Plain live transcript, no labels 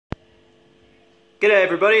G'day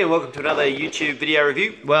everybody and welcome to another YouTube video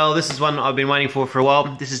review. Well, this is one I've been waiting for a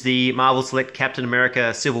while. This is the Marvel Select Captain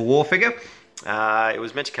America Civil War figure. It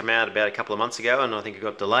was meant to come out about a couple of months ago and I think it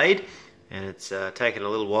got delayed. And it's taken a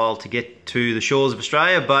little while to get to the shores of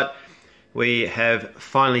Australia, but we have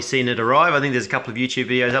finally seen it arrive. I think there's a couple of YouTube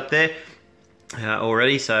videos up there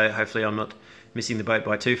already, so hopefully I'm not missing the boat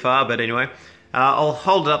by too far. But anyway, I'll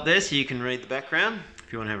hold it up there so you can read the background.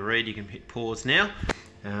 If you want to have a read, you can hit pause now.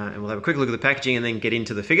 And we'll have a quick look at the packaging and then get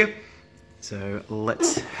into the figure. So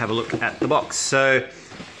let's have a look at the box. So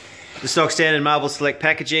the stock standard Marvel Select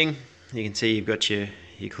packaging. You can see you've got your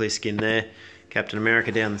clear skin there. Captain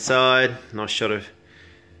America down the side. Nice shot of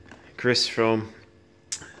Chris from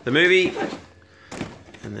the movie.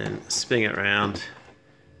 And then spin it around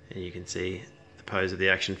and you can see the pose of the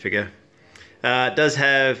action figure. It does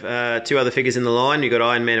have two other figures in the line. You've got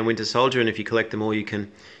Iron Man and Winter Soldier, and if you collect them all you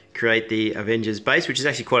can create the Avengers base, which is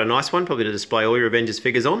actually quite a nice one, probably to display all your Avengers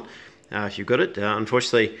figures on, if you've got it.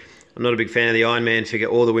 Unfortunately, I'm not a big fan of the Iron Man figure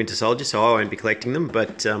or the Winter Soldier, so I won't be collecting them,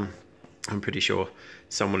 but I'm pretty sure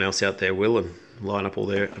someone else out there will and line up all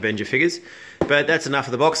their Avenger figures. But that's enough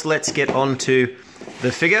of the box. Let's get on to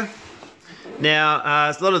the figure. Now,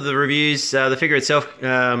 a lot of the reviews, the figure itself,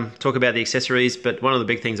 talk about the accessories, but one of the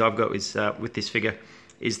big things I've got is, with this figure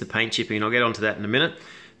is the paint chipping, and I'll get onto that in a minute.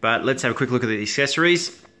 But let's have a quick look at the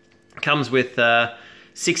accessories. Comes with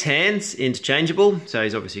 6 hands, interchangeable, so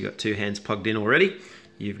he's obviously got 2 hands plugged in already.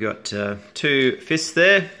 You've got 2 fists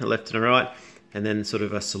there, a left and a right, and then sort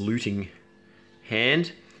of a saluting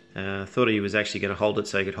hand. Thought he was actually going to hold it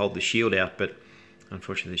so he could hold the shield out, but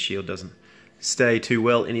unfortunately the shield doesn't stay too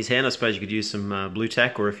well in his hand. I suppose you could use some blue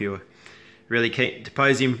tack, or if you were really keen to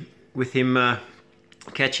pose him with him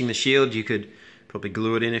catching the shield, you could probably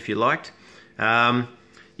glue it in if you liked.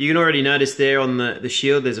 You can already notice there on the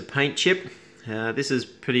shield there's a paint chip. This is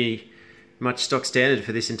pretty much stock standard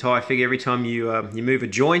for this entire figure. Every time you move a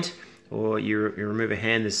joint or you remove a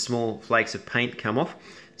hand, there's small flakes of paint come off.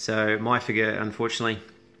 So my figure, unfortunately,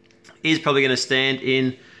 is probably going to stand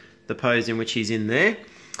in the pose in which he's in there.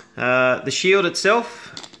 The shield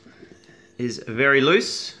itself is very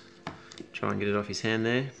loose. Try and get it off his hand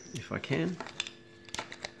there if I can.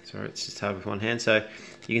 Sorry, it's just hard with one hand. So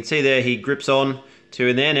you can see there he grips on to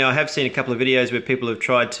in there. Now I have seen a couple of videos where people have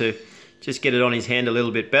tried to just get it on his hand a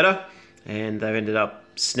little bit better, and they've ended up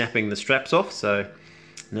snapping the straps off. So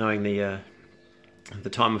knowing the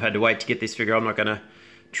time I've had to wait to get this figure, I'm not going to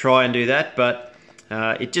try and do that, but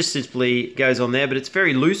it just simply goes on there. But it's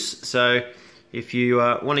very loose, so if you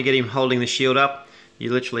want to get him holding the shield up,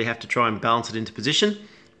 you literally have to try and balance it into position,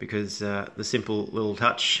 because the simple little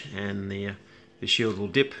touch and the shield will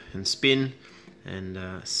dip and spin and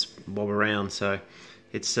bob around. So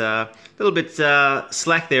it's a little bit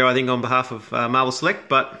slack there, I think, on behalf of Marvel Select,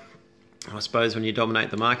 but I suppose when you dominate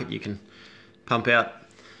the market you can pump out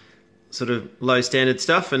sort of low standard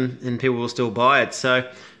stuff and people will still buy it. So,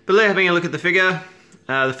 but having a look at the figure,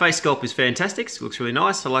 the face sculpt is fantastic. It looks really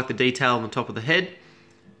nice. I like the detail on the top of the head.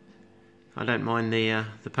 I don't mind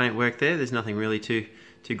the paint work there. There's nothing really too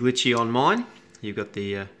glitchy on mine. You've got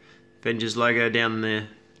the Avengers logo down the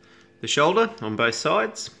shoulder on both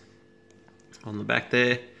sides. On the back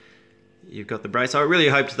there you've got the brace. I really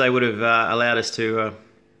hoped they would have allowed us to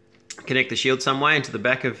connect the shield some way into the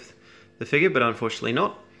back of the figure, but unfortunately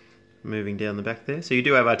not. Moving down the back there. So you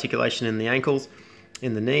do have articulation in the ankles,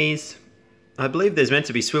 in the knees. I believe there's meant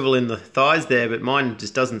to be swivel in the thighs there, but mine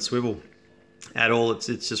just doesn't swivel at all. It's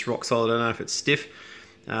just rock solid. I don't know if it's stiff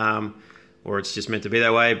or it's just meant to be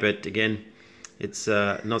that way, but again, it's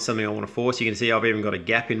not something I want to force. You can see I've even got a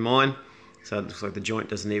gap in mine, so it looks like the joint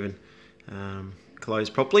doesn't even close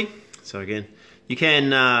properly. So again, you can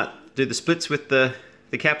do the splits with the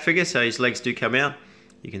cap figure, so his legs do come out.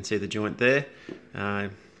 You can see the joint there.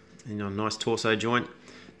 Nice torso joint.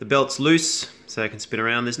 The belt's loose, so it can spin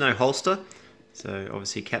around. There's no holster, so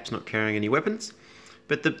obviously Cap's not carrying any weapons.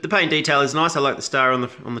 But the paint detail is nice. I like the star on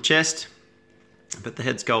the chest, but the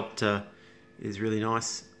head sculpt is really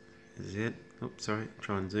nice. This is it. Oops, sorry.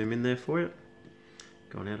 Try and zoom in there for you.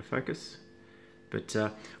 Gone out of focus. But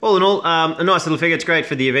all in all, a nice little figure. It's great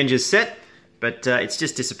for the Avengers set, but it's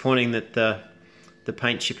just disappointing that the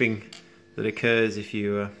paint chipping that occurs if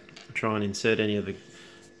you try and insert any of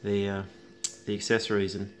the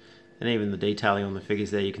accessories and even the detailing on the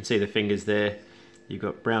figures there. You can see the fingers there. You've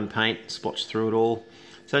got brown paint splotched through it all.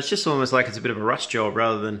 So it's just almost like it's a bit of a rush job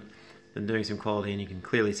rather than doing some quality, and you can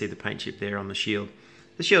clearly see the paint chip there on the shield.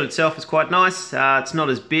 The shield itself is quite nice. It's not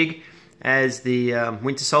as big as the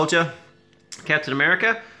Winter Soldier Captain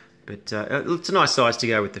America, but it's a nice size to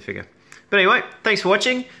go with the figure. But anyway, thanks for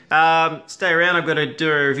watching. Stay around. I've got to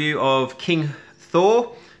do a review of King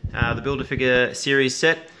Thor, the Build-A-Figure series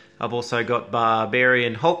set. I've also got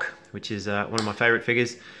Barbarian Hulk, which is one of my favourite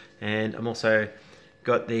figures, and I'm also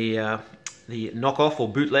got the knockoff or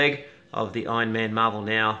bootleg of the Iron Man Marvel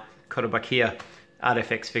Now Kotobukiya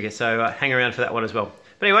Artifacts figure, so hang around for that one as well.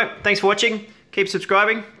 But anyway, thanks for watching, keep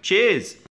subscribing, cheers!